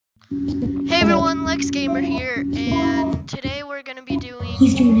Hey everyone, Lex Gamer here, and today we're gonna be doing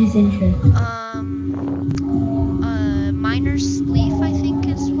He's doing his intro. Miner's Leaf, I think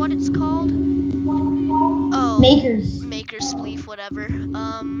is what it's called. Oh, Maker's Leaf, whatever.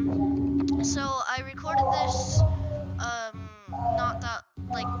 So I recorded this not that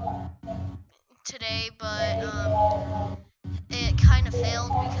like today, but it kind of failed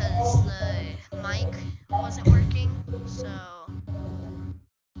because the mic wasn't working. So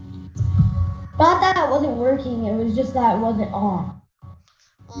Not that it wasn't working, it was just that it wasn't on.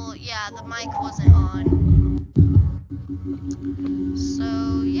 well, yeah, the mic wasn't on.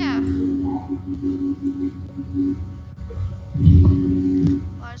 So yeah.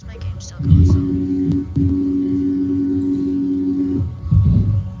 Why is my game still going so?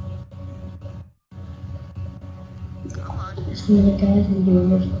 Come on. See the guys and do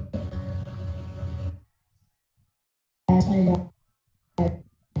this. I got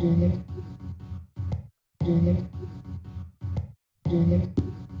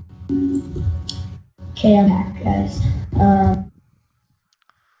Okay, I'm back, guys.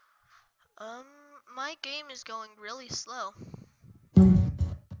 My game is going really slow.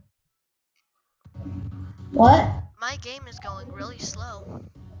 What? My game is going really slow.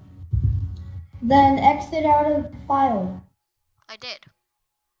 Then exit out of the file. I did.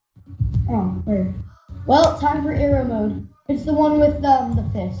 Oh, weird. Well, time for arrow mode. It's the one with the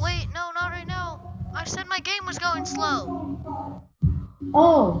fist. Wait, no, not right now. I said my game was going slow.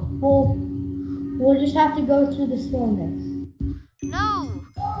 Oh, well, we'll just have to go through the slowness. No.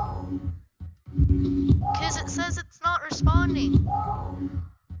 Because it says it's not responding.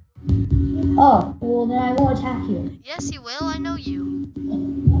 Oh, well then I won't attack you. Yes, you will. I know you.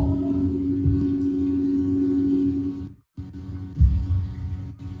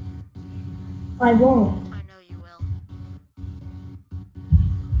 I won't. I know you will.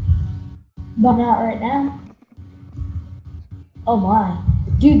 But not right now. Oh my.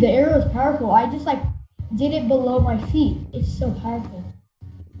 Dude, the arrow is powerful. I just like did it below my feet. It's so powerful.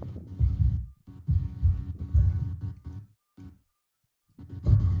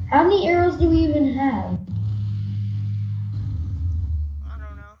 How many arrows do we even have? I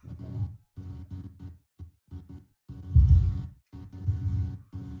don't know.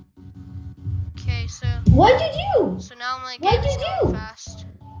 Okay, so. What'd you do? So now my game What'd is you going do? fast.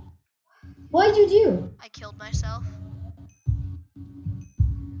 What'd you do? I killed myself.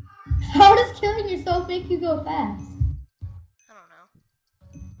 How does killing yourself make you go fast? I don't know.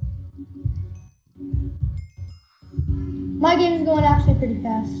 My game's going actually pretty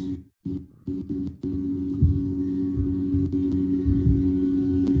fast.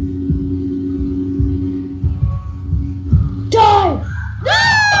 Die! No!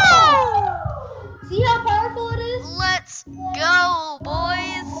 See how powerful it is? Let's go,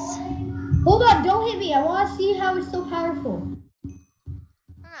 boys! Hold on, don't hit me. I want to see how it's so powerful. No,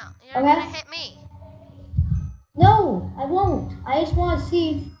 you're Okay. gonna hit me. No, I won't. I just want to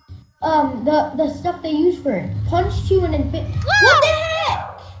see the stuff they use for it. Punch to an infinity. What the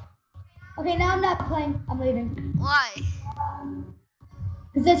heck? Okay, now I'm not playing. I'm leaving. Why?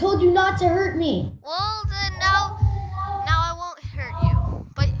 Because I told you not to hurt me. Well, then now I won't hurt you.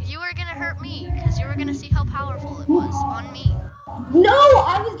 But you were gonna hurt me because you were gonna see how powerful it was on me. No,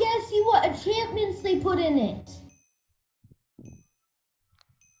 I was gonna see what enchantments they put in it.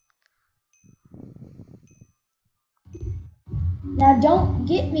 Now don't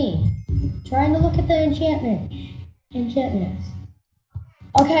get me. Trying to look at the enchantments.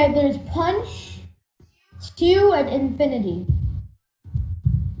 Okay, there's punch, stew, and infinity.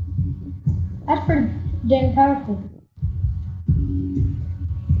 That's pretty dang powerful.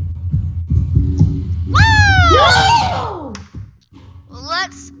 Woo! No!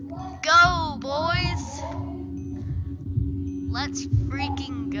 Let's go, boys. Let's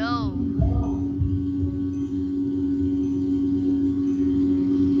freaking go.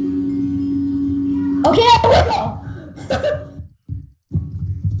 Okay, I will.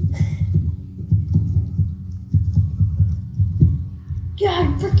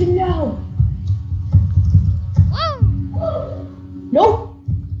 God, freaking no. Woo! Nope.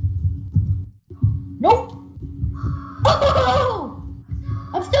 Nope. Oh!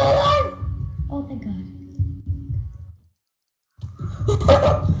 I'm still alive. Oh, thank God.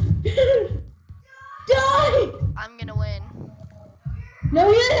 Die! I'm gonna win.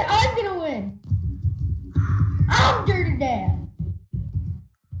 No, you're. I'm gonna win. I'm Dirty Dan.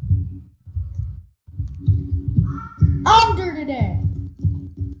 I'm Dirty Dan.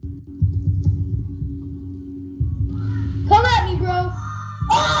 Come at me, bro.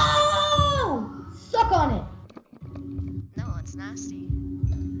 Oh! Suck on it. No, it's nasty.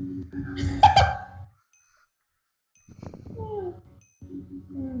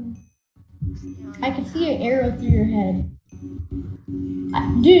 I can see an arrow through your head.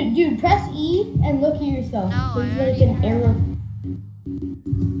 Dude, press E and look at yourself. No, There's I like an arrow.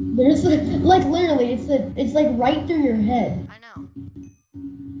 There's like literally, it's like right through your head. I know.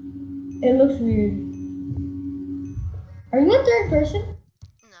 It looks weird. Are you in third person?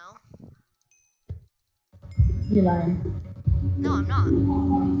 No. You're lying. No, I'm not.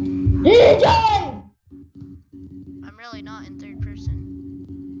 DJ! I'm really not in third person.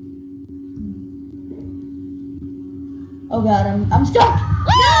 Oh god, I'm stuck!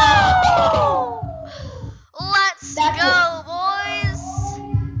 Woo! Let's That's go, boys!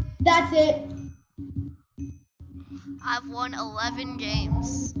 That's it. I've won 11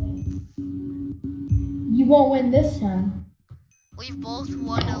 games. You won't win this time. We've both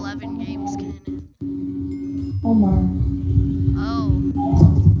won 11 games, Ken. Oh my. Oh.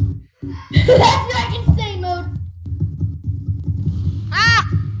 That's Dragon Stay mode. Ah!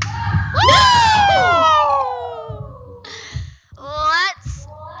 Woo! Let's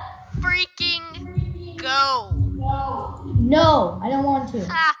freaking go. No, I don't want to.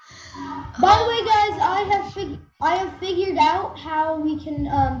 Ah. By the way, guys, I have figured out how we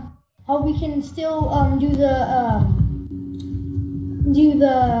can still do the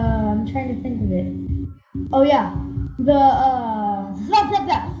I'm trying to think of it. Oh yeah, the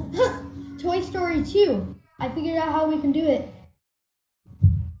Toy Story 2. I figured out how we can do it.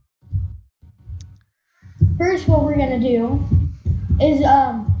 First, what we're gonna do is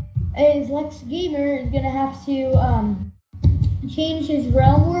Lex Gamer is gonna have to change his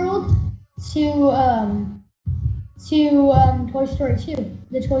realm world to Toy Story 2,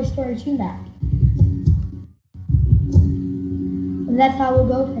 the Toy Story 2 map. And that's how we'll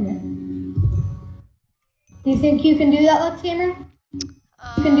go from it. Do you think you can do that, Lex Gamer?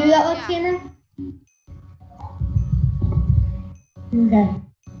 You can do that, Lex Yeah. Gamer? Okay.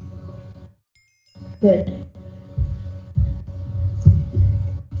 Good.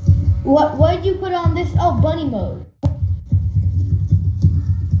 What did you put on this? Oh, bunny mode.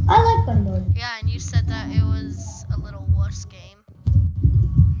 I like bunny mode. Yeah, and you said that it was a little wuss game.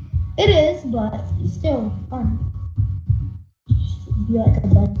 It is, but it's still fun. Be like a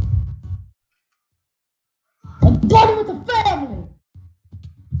bunny. A bunny with a family!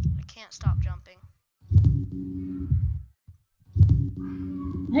 I can't stop jumping.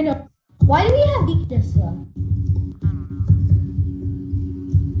 I know. Why do we have weakness though? I don't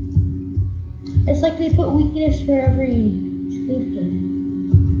know. It's like they put weakness for every safety.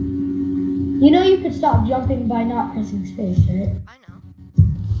 You know you could stop jumping by not pressing space, right? I know.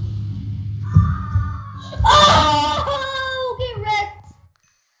 Oh! Get wrecked!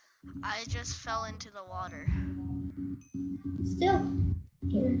 I just fell into the water. Still.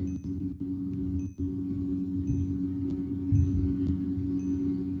 Get wrecked.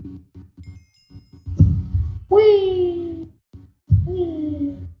 Whee!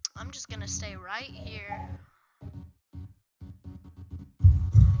 Whee! I'm just gonna stay right here.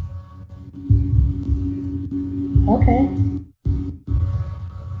 Okay.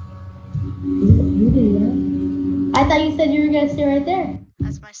 You do that. I thought you said you were gonna stay right there.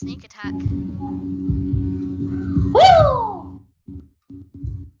 That's my sneak attack. Woo!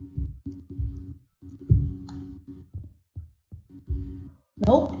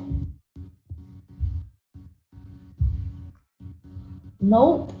 Nope.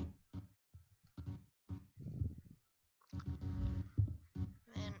 Nope.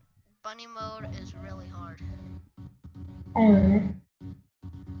 Man, bunny mode is really hard. Error.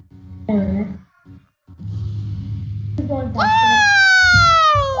 Error. Keep going Woo! faster.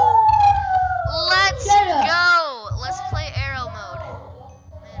 Let's Shut up. go! Let's play arrow mode.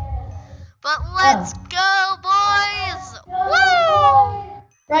 Man. But let's go, boys! Woo!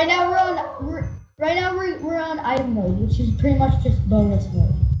 Right now we're on item mode, which is pretty much just bonus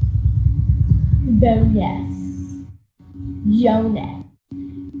mode. Bonus. Jonah.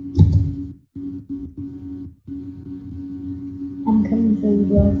 I'm coming for you,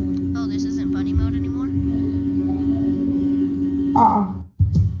 bro. Oh, this isn't bunny mode anymore? Oh,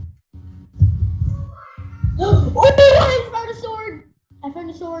 I found a sword! I found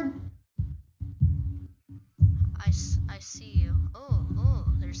a sword. I see you. Oh,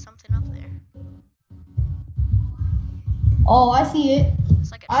 there's something up there. Oh, I see it.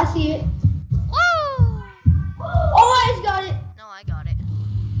 It's like a I see it. Woo! Oh, I just got it. No, I got it.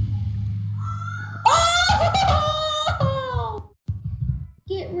 Oh!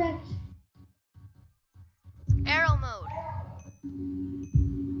 Get wrecked. Arrow mode.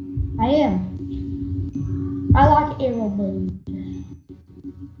 I am. I like arrow mode.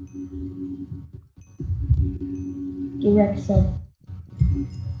 Get wrecked, son.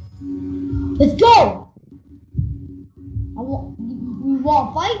 Let's go! You want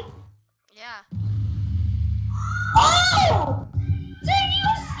to fight? Yeah. Oh! Did you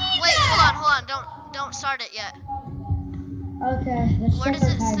see Wait, that? hold on. Don't start it yet. Okay, let's Where check does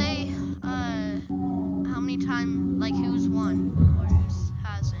our it time. say how many times, like who's won or who's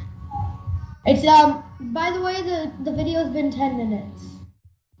hasn't? It's by the way, the video's been 10 minutes.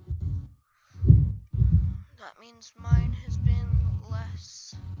 That means mine has been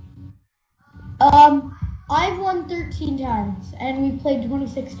less. I've won 13 times and we've played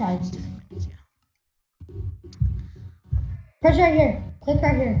 26 times. 10 minutes, yeah. Press right here. Click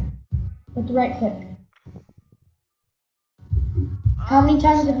right here. With the right click. How many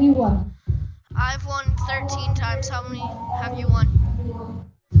times have you won? I've won 13 times. How many have you won?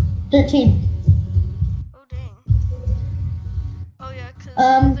 13. Oh dang. Oh yeah, because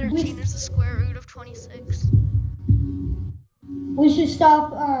 13 we- is the square root of 26. We should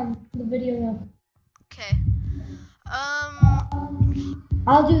stop the video now. Okay.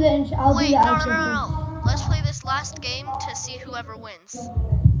 I'll do the I'll Wait, do the no. outro. Let's play this last game to see whoever wins.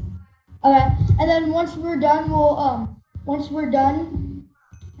 Okay, and then once we're done, we'll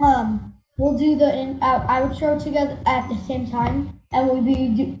do the outro together at the same time, and we'll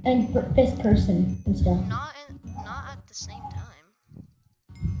be in fifth person and stuff. Not at the same time.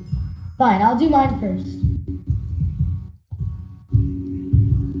 Fine, I'll do mine first.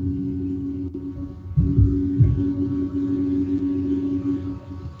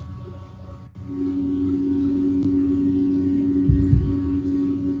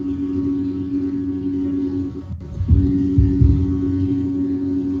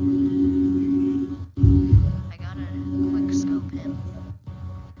 I gotta quick scope him.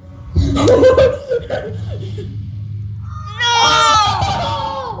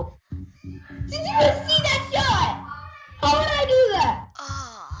 No! Did you just see that shot? How did I do that?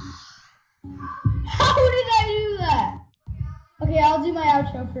 How did I do that? Okay, I'll do my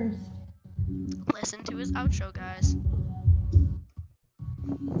outro first. Listen to his outro, guys.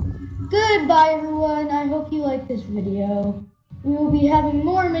 Goodbye, everyone. I hope you like this video. We will be having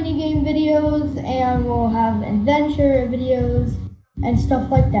more minigame videos, and we'll have adventure videos and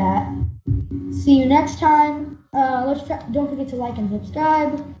stuff like that. See you next time. Don't forget to like and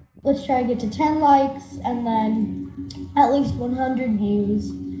subscribe. Let's try to get to 10 likes and then at least 100 views.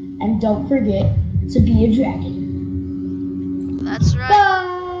 And don't forget to be a dragon. That's right.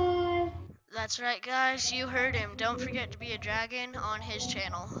 Bye. That's right, guys. You heard him. Don't forget to be a dragon on his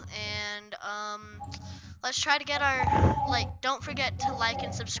channel. And let's try to get our don't forget to like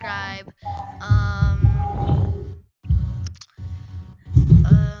and subscribe.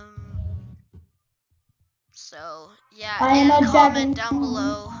 So yeah, and comment down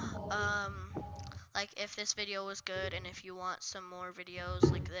below like if this video was good and if you want some more videos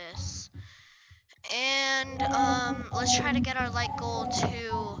like this. And let's try to get our like goal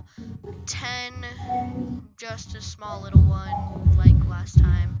to 10, just a small little one like last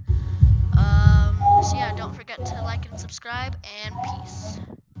time. So yeah, don't forget to like and subscribe, and peace.